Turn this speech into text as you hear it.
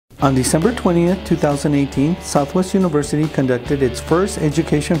On December 20th, 2018, Southwest University conducted its first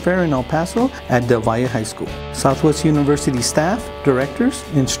education fair in El Paso at Del Valle High School. Southwest University staff, directors,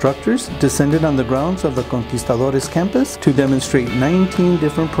 instructors descended on the grounds of the Conquistadores campus to demonstrate 19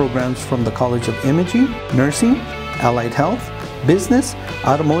 different programs from the College of Imaging, Nursing, Allied Health, Business,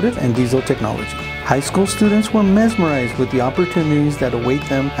 Automotive, and Diesel Technology. High school students were mesmerized with the opportunities that await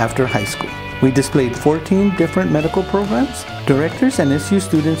them after high school. We displayed 14 different medical programs. Directors and SU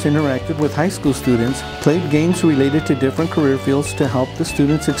students interacted with high school students, played games related to different career fields to help the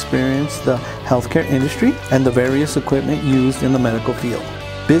students experience the healthcare industry and the various equipment used in the medical field.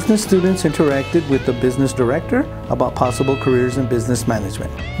 Business students interacted with the business director about possible careers in business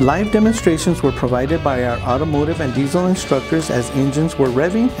management. Live demonstrations were provided by our automotive and diesel instructors as engines were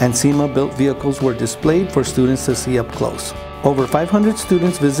revving and SEMA-built vehicles were displayed for students to see up close. Over 500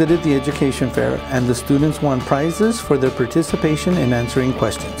 students visited the education fair, and the students won prizes for their participation in answering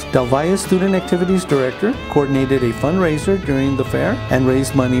questions. Del Valle's Student Activities Director coordinated a fundraiser during the fair and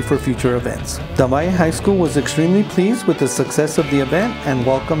raised money for future events. Del Valle High School was extremely pleased with the success of the event and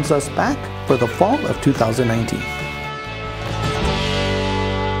welcomes us back for the fall of 2019.